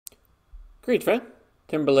Great friend,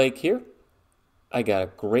 Timberlake here. I got a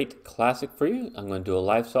great classic for you. I'm going to do a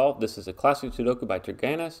live solve. This is a classic Sudoku by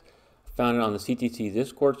Turganis. Found it on the CTC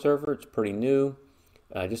Discord server. It's pretty new,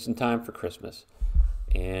 just in time for Christmas.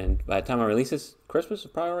 And by the time I release this, Christmas will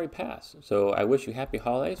probably already pass. So I wish you happy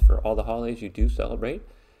holidays for all the holidays you do celebrate.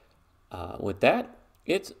 With that,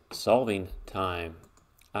 it's solving time.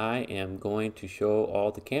 I am going to show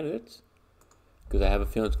all the candidates because I have a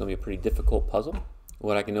feeling it's going to be a pretty difficult puzzle.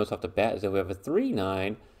 What I can notice off the bat is that we have a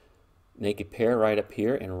 3-9 naked pair right up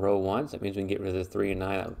here in row 1. So that means we can get rid of the 3 and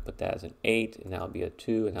 9. I would put that as an 8, and that would be a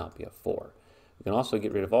 2, and that would be a 4. We can also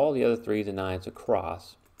get rid of all the other 3s and 9s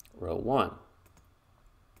across row 1.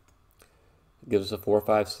 It gives us a 4,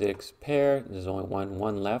 5, 6 pair. There's only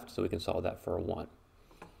one left, so we can solve that for a 1.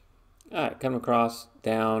 All right, come across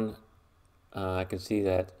down. I can see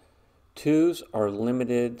that 2s are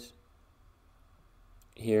limited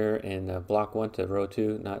here in block 1 to row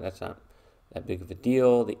 2. That's not that big of a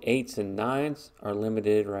deal. The 8s and 9s are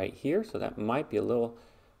limited right here, so that might be a little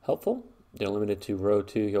helpful. They're limited to row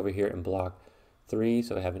 2 over here in block 3,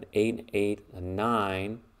 so I have an 8, an 8, a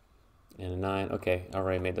 9, and a 9. Okay, I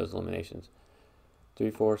already made those eliminations.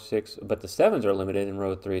 3, 4, 6, but the 7s are limited in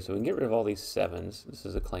row 3, so we can get rid of all these 7s. This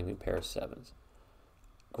is a claiming pair of 7s.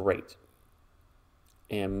 Great.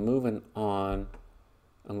 And moving on,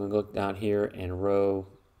 I'm going to look down here in row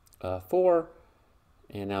 4,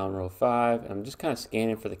 and now in row 5. I'm just kind of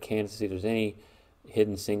scanning for the candidates to see if there's any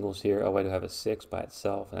hidden singles here. Oh, I do have a 6 by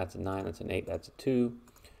itself, and that's a 9, that's an 8, that's a 2.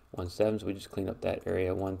 1, 7, so we just clean up that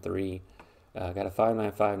area. 1, 3. Got a 5,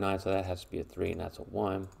 9, 5, 9, so that has to be a 3, and that's a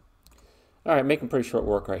 1. All right, making pretty short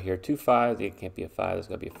work right here. 2 5s, it can't be a 5, it's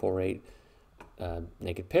got to be a 4, 8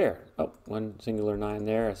 naked pair. Oh, one singular 9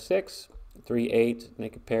 there, a 6, 3, 8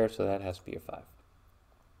 naked pair, so that has to be a 5.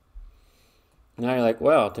 Now you're like,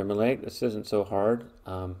 well, Timberlake, this isn't so hard.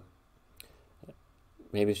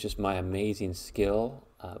 Maybe it's just my amazing skill.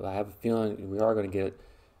 But I have a feeling we are going to get it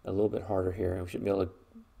a little bit harder here, and we should be able to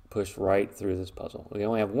push right through this puzzle. We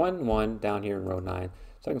only have 1, 1 down here in row 9,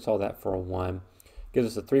 so I can solve that for a 1. Gives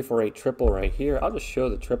us a 3, 4, 8 triple right here. I'll just show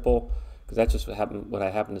the triple because that's just what I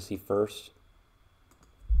happen to see first.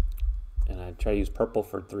 And I try to use purple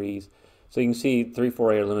for 3s. So you can see 3,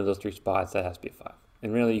 4, 8 are limited to those 3 spots. That has to be a 5.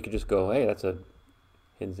 And really, you could just go, hey, that's a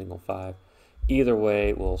hidden single 5. Either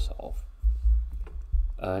way, we'll solve.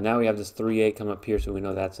 Now we have this 3, 8 come up here, so we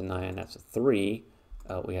know that's a 9, that's a 3.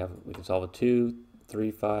 We can solve a 2, 3,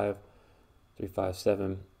 5, 3, 5,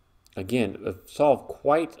 7. Again, we've solved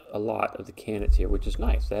quite a lot of the candidates here, which is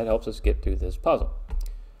nice. That helps us get through this puzzle.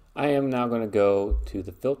 I am now going to go to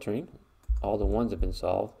the filtering. All the 1s have been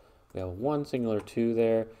solved. We have 1 singular 2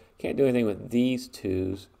 there. Can't do anything with these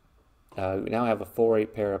 2s. We now have a 4,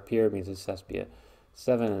 8 pair up here. It means this has to be a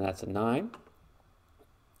 7, and that's a 9.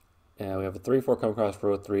 And we have a 3, 4 come across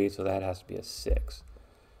row 3, so that has to be a 6.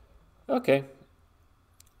 Okay.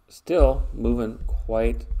 Still moving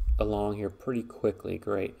quite along here pretty quickly.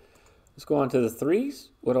 Great. Let's go on to the 3s.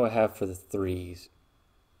 What do I have for the 3s?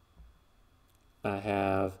 I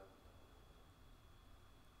have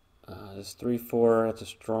this 3, 4. That's a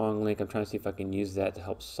strong link. I'm trying to see if I can use that to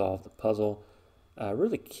help solve the puzzle. I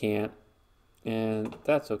really can't, and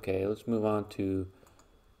that's okay. Let's move on to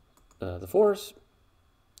the 4s.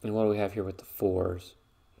 And what do we have here with the 4s?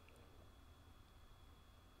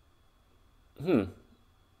 We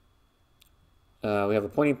have a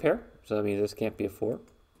pointing pair, so that means this can't be a 4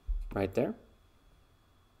 right there.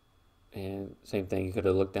 And same thing, you could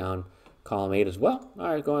have looked down column 8 as well. All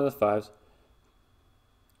right, going to the 5s.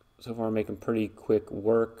 So far, I'm making pretty quick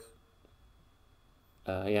work.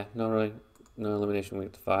 Yeah, no elimination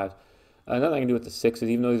with the 5s. Nothing I can do with the 6s,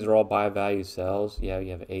 even though these are all bi-value cells. Yeah,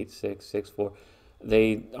 you have 8, 6, 6, 4.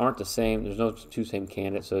 They aren't the same. There's no 2 same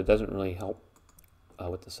candidates, so it doesn't really help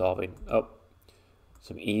with the solving. Oh,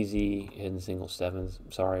 some easy hidden single 7s.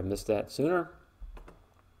 I'm sorry, I missed that sooner.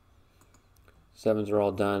 7s are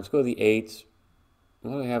all done. Let's go to the 8s.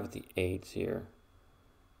 What do we have with the 8s here?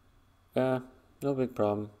 No big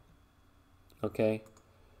problem. Okay.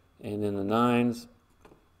 And then the 9s,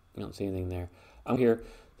 I don't see anything there. I'm here.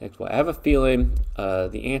 Next one. I have a feeling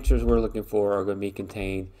the answers we're looking for are going to be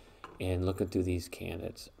contained in looking through these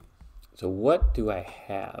candidates. So what do I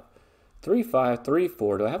have? 3, 5, 3,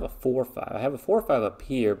 4. Do I have a 4, 5? I have a 4, 5 up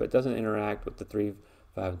here, but it doesn't interact with the 3,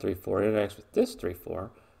 5, and 3, 4. It interacts with this 3, 4.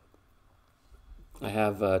 I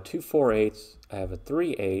have 2, 4, 8s. I have a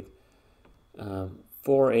 3, 8.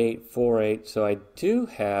 4, 8, 4, 8. So I do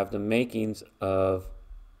have the makings of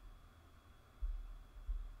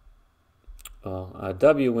a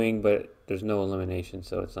W wing, but there's no elimination,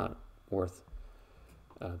 so it's not worth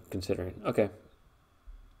considering. Okay.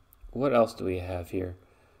 what else do we have here?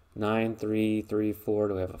 9, 3, 3, 4.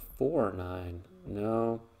 Do we have a 4, 9?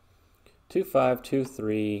 No. 2, 5, 2,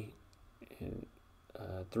 3, and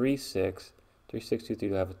 3, 6. 3, 6, 2, 3.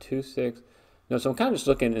 Do I have a 2, 6? No, so I'm kind of just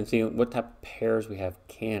looking and seeing what type of pairs we have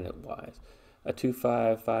candidate-wise. A 2,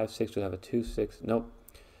 5, 5, 6. Do I have a 2, 6? Nope.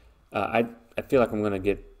 I feel like I'm going to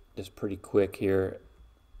get this pretty quick here.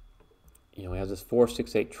 You know, we have this 4,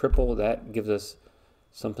 6, 8 triple. That gives us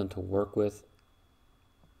something to work with.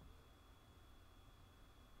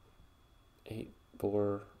 8,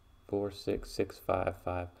 4, 4, 6, 6, 5,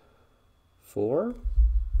 5, 4.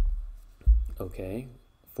 Okay.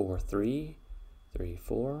 4, 3, 3,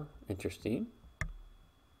 4. Interesting.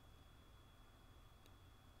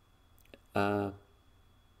 4.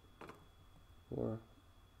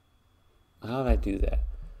 How did I do that?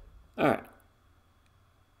 All right.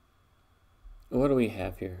 What do we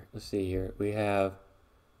have here? Let's see here. We have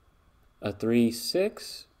a 3,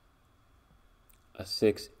 6, a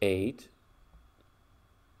 6, 8.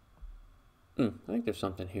 I think there's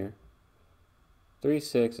something here. 3,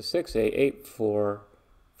 6, a 6, 8, 8, 4,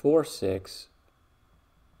 4, 6,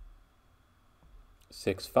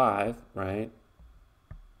 6, 5, right?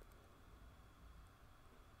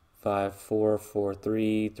 5, 4, 4,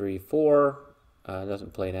 3, 3, 4.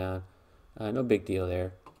 Doesn't play down. No big deal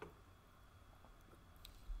there.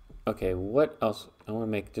 Okay, what else? I want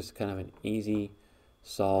to make just kind of an easy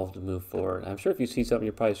solve to move forward. I'm sure if you see something,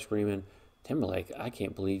 you're probably screaming, Timberlake, I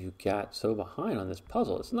can't believe you got so behind on this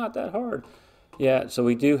puzzle. It's not that hard. Yeah, so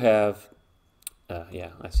we do have,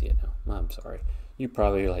 yeah, I see it now. I'm sorry. You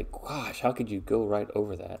probably are like, gosh, how could you go right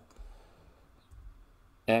over that?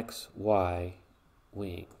 X, Y,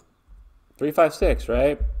 wing. 3, 5, 6,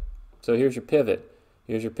 right? So here's your pivot.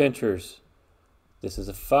 Here's your pinchers. This is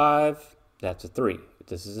a 5, that's a 3. If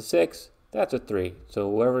this is a 6, that's a 3. So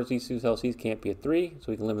whoever these two cells sees can't be a 3, so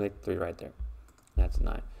we can eliminate the 3 right there. That's a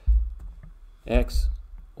 9. X,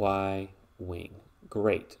 Y, wing.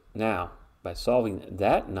 Great. Now, by solving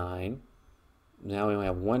that 9, now we only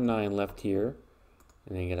have 1 9 left here.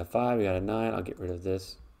 And then you get a 5, you got a 9. I'll get rid of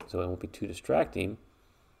this so it won't be too distracting.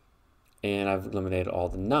 And I've eliminated all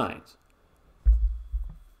the 9s.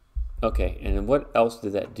 Okay, and then what else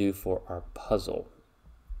did that do for our puzzle?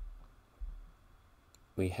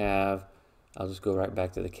 We have, I'll just go right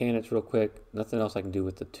back to the candidates real quick. Nothing else I can do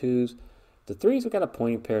with the 2s. The 3s, we've got a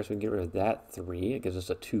pointing pair, so we can get rid of that 3. It gives us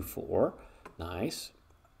a 2, 4. Nice.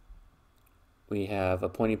 We have a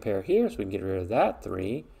pointing pair here, so we can get rid of that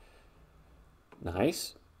 3.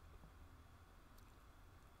 Nice.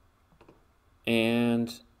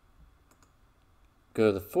 And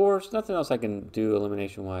go to the 4s. Nothing else I can do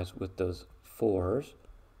elimination-wise with those 4s. I'm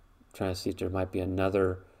trying to see if there might be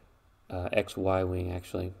another XY wing,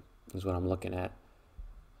 actually, is what I'm looking at.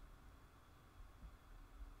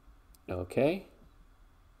 Okay.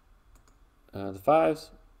 The 5s,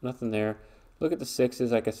 nothing there. Look at the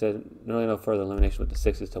 6s. Like I said, really no further elimination with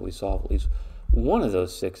the 6s until we solve at least one of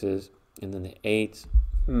those 6s. And then the 8s.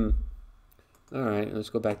 All right, let's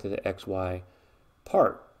go back to the XY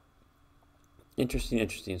part. Interesting,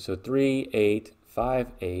 interesting. So 3, 8, 5,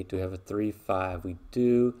 8. Do we have a 3, 5? We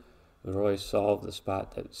do. We've always solved the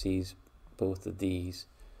spot that sees both of these.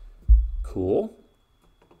 Cool.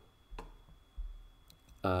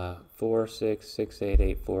 4, 6, 6, 8,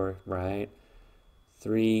 8, 4, right?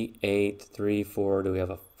 3, 8, 3, 4. Do we have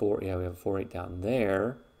a 4? Yeah, we have a 4, 8 down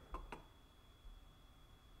there.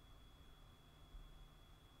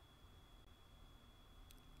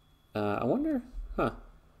 I wonder, I have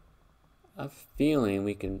a feeling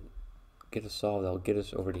we can get a solve that'll get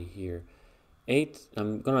us over to here. 8,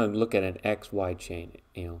 I'm going to look at an XY chain,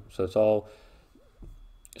 so it's all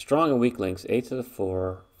strong and weak links. 8 to the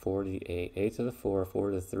 4, 4 to the 8, 8 to the 4, 4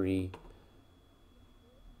 to the 3,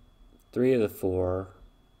 3 to the 4,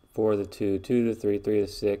 4 to the 2, 2 to the 3, 3 to the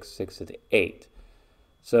 6, 6 to the 8.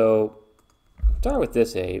 So start with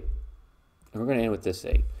this 8, and we're going to end with this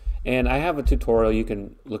 8. And I have a tutorial. You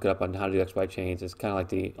can look it up on how to do XY chains. It's kind of like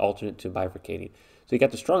the alternate to bifurcating. So you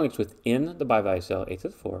got the strong links within the bivalve cell, 8 to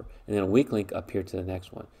the 4, and then a weak link up here to the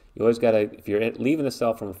next one. You always got to, if you're leaving the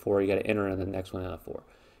cell from a 4, you got to enter in the next one in a 4.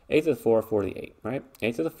 8 to the 4, 4 to the 8, right?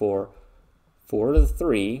 8 to the 4, 4 to the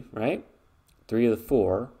 3, right? 3 to the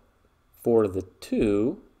 4, 4 to the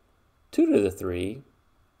 2, 2 to the 3,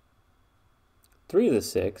 3 to the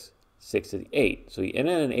 6, 6 to the 8. So you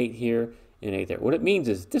enter in an 8 here, and 8 there. What it means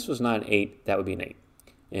is if this was not an 8, that would be an 8.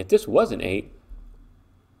 And if this was an 8,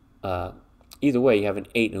 either way, you have an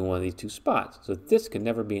 8 in one of these two spots. So this can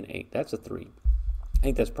never be an 8. That's a 3. I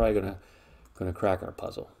think that's probably gonna crack our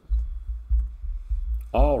puzzle.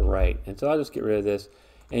 All right, and so I'll just get rid of this.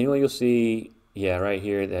 And you'll see, yeah, right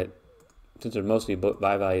here that since they're mostly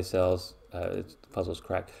buy value sales, the puzzle's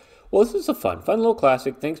cracked. Well, this is a fun little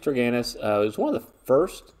classic. Thanks, Turganis. It was one of the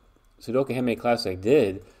first Sudoku Handmade Classic I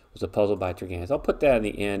did was a puzzle by Turganis. I'll put that in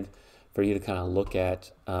the end for you to kind of look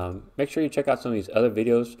at. Make sure you check out some of these other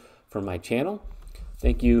videos from my channel.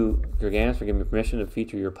 Thank you, Turganis, for giving me permission to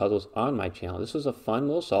feature your puzzles on my channel. This was a fun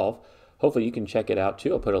little solve. Hopefully you can check it out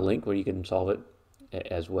too. I'll put a link where you can solve it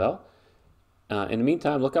as well. In the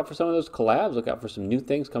meantime, look out for some of those collabs. Look out for some new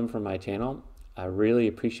things coming from my channel. I really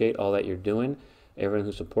appreciate all that you're doing. Everyone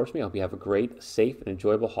who supports me, I hope you have a great, safe, and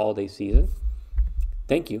enjoyable holiday season.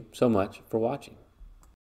 Thank you so much for watching.